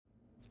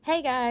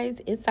Hey guys,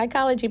 it's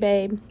Psychology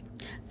Babe.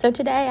 So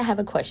today I have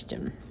a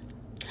question.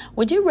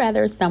 Would you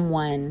rather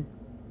someone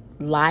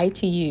lie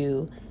to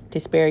you to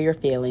spare your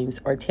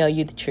feelings or tell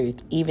you the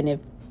truth even if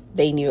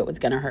they knew it was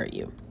going to hurt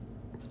you?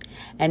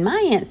 And my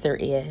answer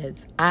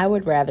is I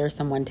would rather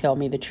someone tell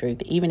me the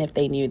truth even if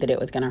they knew that it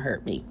was going to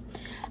hurt me.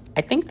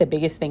 I think the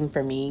biggest thing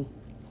for me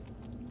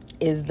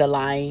is the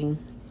lying.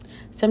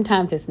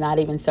 Sometimes it's not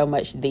even so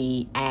much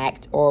the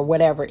act or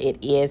whatever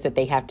it is that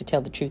they have to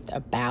tell the truth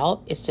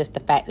about. It's just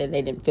the fact that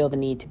they didn't feel the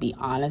need to be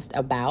honest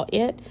about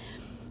it.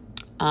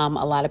 A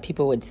lot of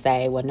people would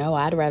say, well, no,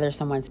 I'd rather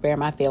someone spare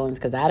my feelings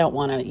because I don't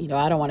want to,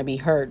 I don't want to be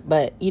hurt.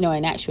 But,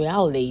 in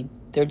actuality,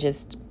 they're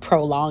just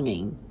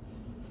prolonging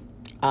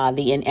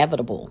the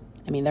inevitable.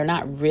 I mean, they're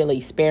not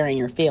really sparing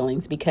your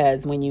feelings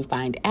because when you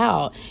find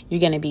out, you're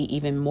going to be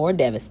even more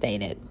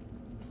devastated.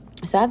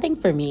 So I think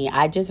for me,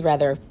 I just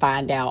rather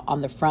find out on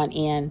the front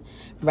end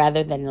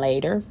rather than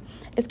later.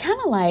 It's kind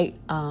of like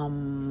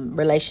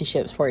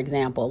relationships, for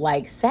example.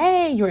 Like,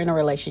 say you're in a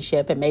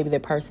relationship and maybe the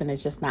person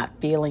is just not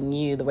feeling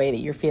you the way that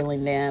you're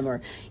feeling them,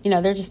 or,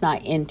 they're just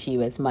not into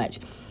you as much.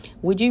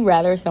 Would you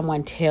rather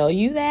someone tell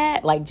you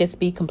that? Like, just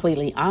be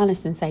completely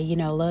honest and say,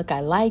 look, I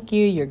like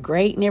you, you're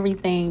great and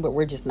everything, but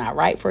we're just not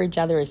right for each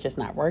other. It's just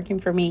not working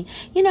for me.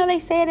 They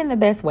say it in the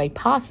best way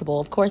possible.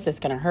 Of course, it's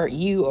going to hurt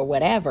you or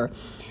whatever.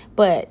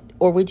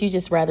 Or would you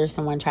just rather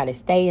someone try to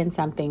stay in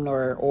something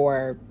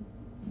or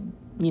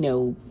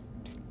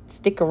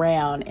stick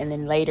around and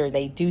then later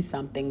they do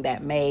something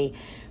that may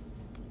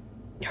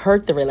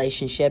hurt the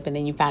relationship and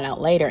then you find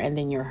out later and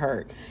then you're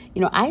hurt?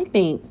 I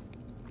think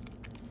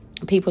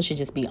people should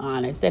just be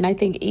honest. And I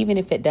think even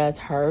if it does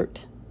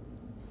hurt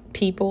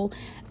people,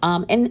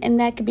 and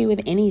that could be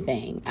with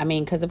anything. I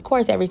mean, because of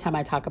course, every time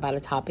I talk about a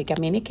topic,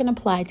 it can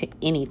apply to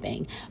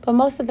anything. But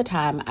most of the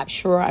time, I'm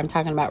sure I'm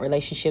talking about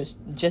relationships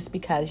just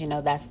because,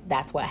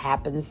 that's what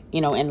happens,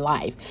 in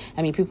life.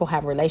 I mean, people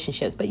have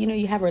relationships, but,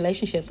 you have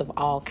relationships of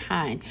all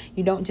kind.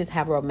 You don't just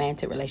have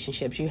romantic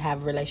relationships. You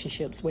have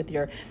relationships with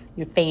your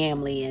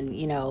family and,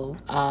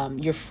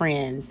 your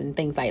friends and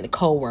things like the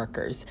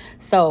coworkers.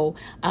 So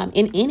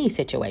in any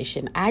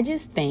situation, I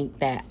just think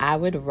that I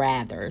would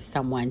rather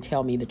someone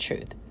tell me the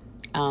truth.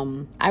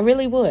 I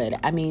really would.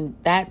 I mean,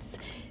 that's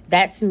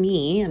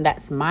me and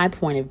that's my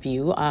point of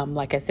view.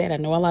 Like I said, I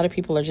know a lot of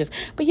people are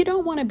but you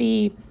don't want to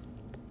be,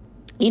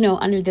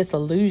 under this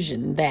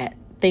illusion that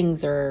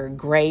things are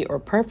great or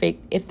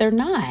perfect if they're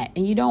not.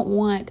 And you don't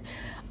want,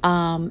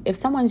 if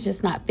someone's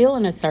just not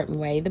feeling a certain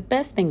way, the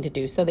best thing to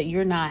do so that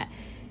you're not,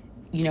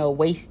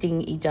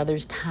 wasting each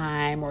other's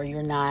time, or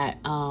you're not,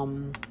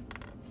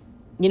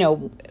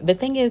 the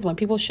thing is, when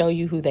people show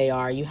you who they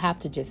are, you have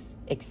to just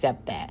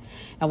accept that.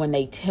 And when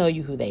they tell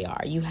you who they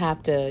are, you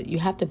have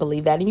to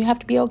believe that, and you have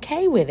to be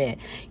okay with it.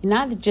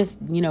 Not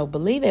just,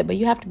 believe it, but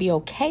you have to be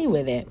okay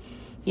with it.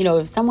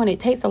 It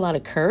takes a lot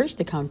of courage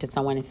to come to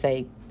someone and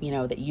say,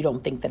 that you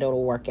don't think that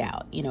it'll work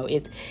out.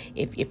 It's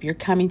if you're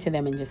coming to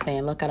them and just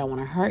saying, look, I don't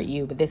want to hurt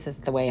you, but this is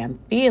the way I'm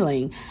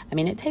feeling.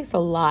 It takes a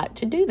lot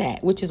to do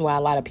that, which is why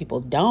a lot of people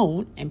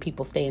don't, and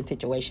people stay in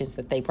situations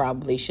that they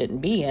probably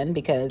shouldn't be in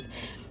because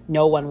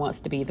no one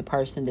wants to be the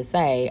person to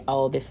say,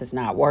 oh, this is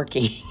not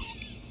working.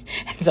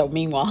 So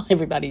meanwhile,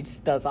 everybody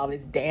just does all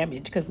this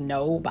damage because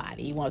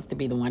nobody wants to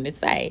be the one to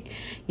say,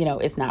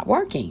 it's not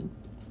working.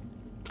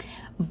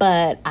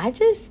 But I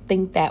just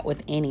think that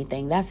with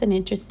anything, that's an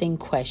interesting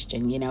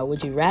question.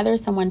 Would you rather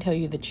someone tell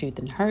you the truth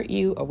and hurt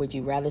you, or would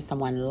you rather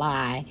someone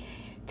lie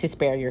to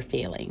spare your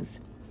feelings?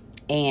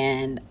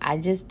 And I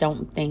just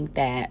don't think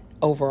that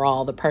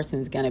overall the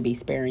person's going to be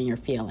sparing your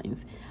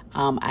feelings.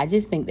 I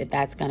just think that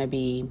that's going to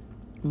be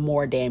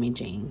more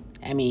damaging.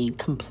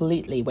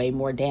 Completely way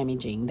more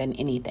damaging than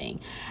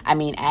anything.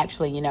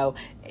 Actually,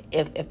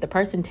 if the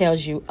person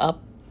tells you up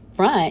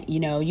front,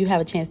 you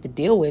have a chance to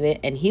deal with it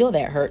and heal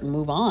that hurt and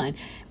move on.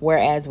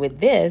 Whereas with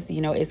this,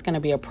 it's going to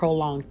be a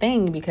prolonged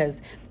thing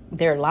because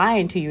they're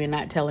lying to you and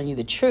not telling you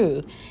the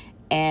truth.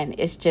 And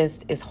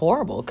it's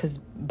horrible because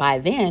by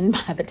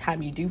the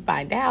time you do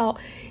find out,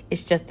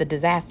 it's just a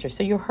disaster.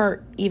 So you're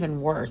hurt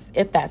even worse,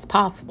 if that's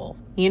possible.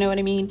 You know what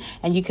I mean?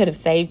 And you could have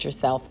saved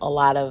yourself a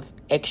lot of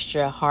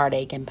extra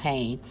heartache and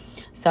pain.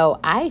 So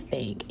I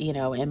think,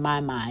 in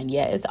my mind,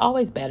 it's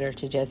always better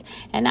to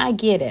and I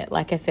get it.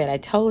 Like I said, I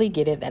totally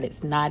get it that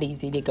it's not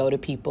easy to go to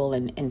people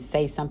and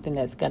say something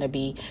that's going to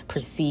be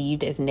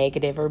perceived as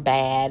negative or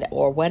bad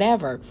or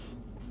whatever.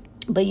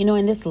 But,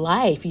 in this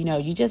life,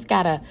 you just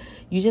gotta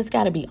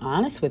be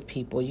honest with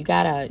people. You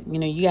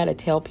gotta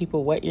tell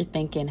people what you're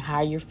thinking,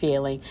 how you're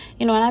feeling,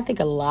 and I think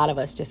a lot of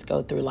us just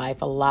go through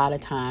life a lot of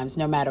times,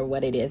 no matter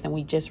what it is. And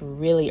we just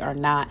really are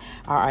not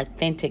our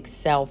authentic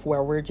self,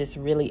 where we're just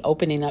really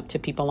opening up to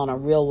people on a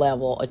real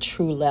level, a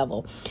true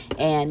level.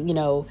 And,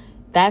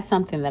 that's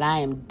something that I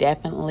am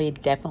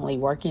definitely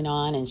working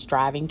on and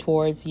striving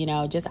towards.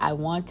 I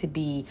want to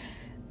be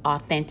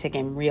authentic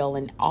and real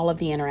in all of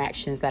the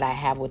interactions that I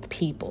have with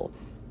people.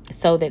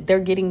 so that they're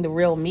getting the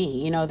real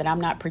me, that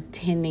I'm not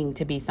pretending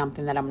to be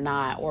something that I'm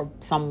not, or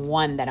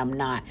someone that I'm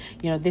not.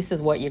 This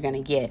is what you're going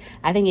to get.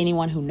 I think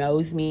anyone who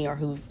knows me, or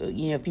who,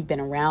 if you've been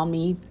around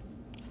me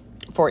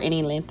for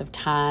any length of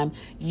time,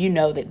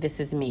 that this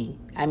is me.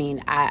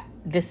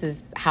 This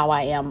is how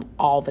I am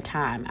all the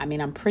time.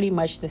 I'm pretty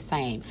much the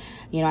same.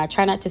 I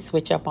try not to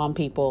switch up on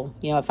people,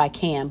 if I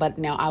can. But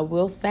now I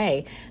will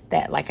say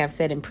that, like I've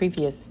said in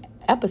previous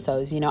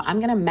episodes, I'm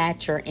going to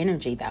match your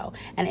energy, though.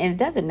 And it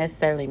doesn't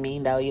necessarily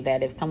mean, though,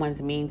 that if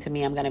someone's mean to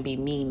me, I'm going to be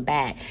mean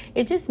back.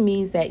 It just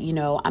means that,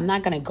 I'm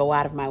not going to go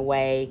out of my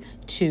way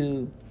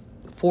to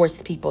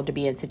force people to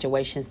be in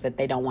situations that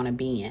they don't want to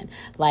be in.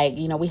 Like,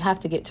 we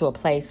have to get to a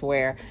place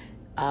where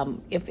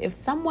if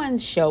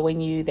someone's showing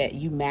you that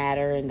you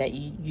matter and that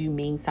you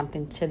mean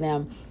something to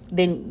them,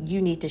 then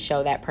you need to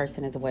show that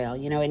person as well.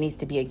 It needs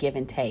to be a give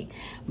and take.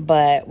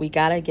 But we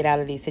got to get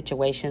out of these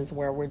situations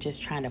where we're just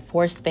trying to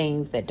force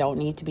things that don't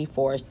need to be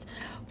forced,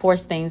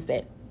 force things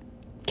that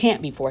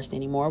can't be forced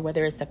anymore,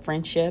 whether it's a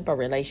friendship, a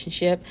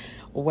relationship,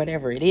 or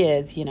whatever it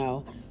is.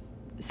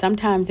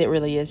 Sometimes it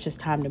really is just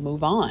time to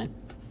move on.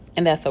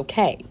 And that's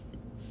okay.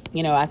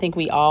 I think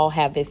we all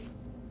have this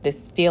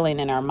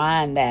feeling in our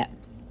mind that,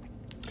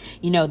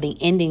 the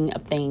ending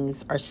of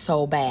things are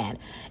so bad.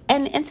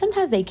 And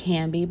sometimes they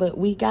can be, but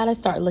we got to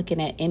start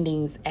looking at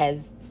endings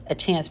as a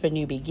chance for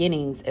new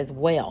beginnings as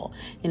well.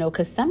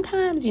 Because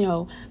sometimes,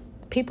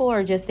 people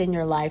are just in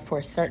your life for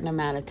a certain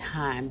amount of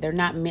time. They're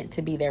not meant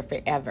to be there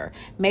forever.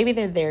 Maybe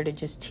they're there to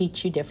just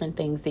teach you different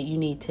things that you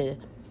need to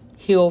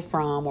heal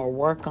from or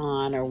work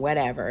on or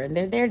whatever. And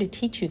they're there to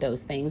teach you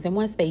those things. And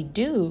once they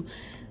do,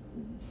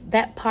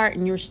 that part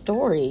in your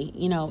story,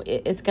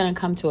 it's going to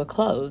come to a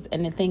close.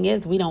 And the thing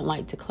is, we don't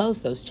like to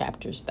close those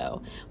chapters,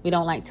 though. We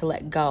don't like to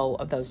let go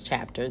of those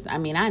chapters. I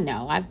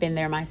know I've been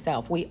there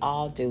myself. We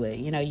all do it.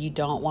 You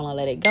don't want to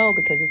let it go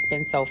because it's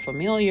been so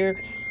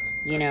familiar.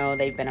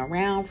 They've been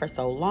around for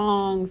so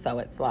long. So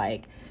it's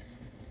like,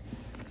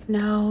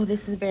 no,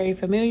 this is very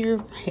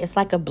familiar. It's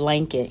like a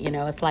blanket,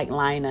 it's like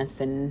Linus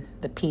and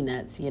the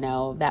Peanuts,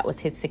 that was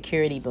his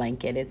security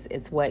blanket.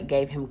 It's what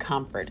gave him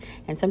comfort.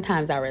 And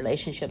sometimes our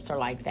relationships are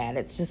like that.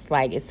 It's just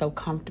like, it's so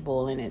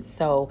comfortable and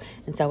so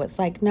it's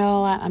like,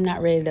 no, I'm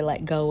not ready to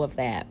let go of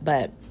that.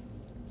 But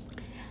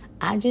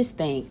I just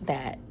think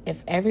that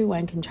if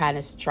everyone can try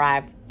to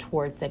strive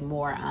towards a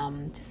more,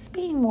 just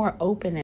being more open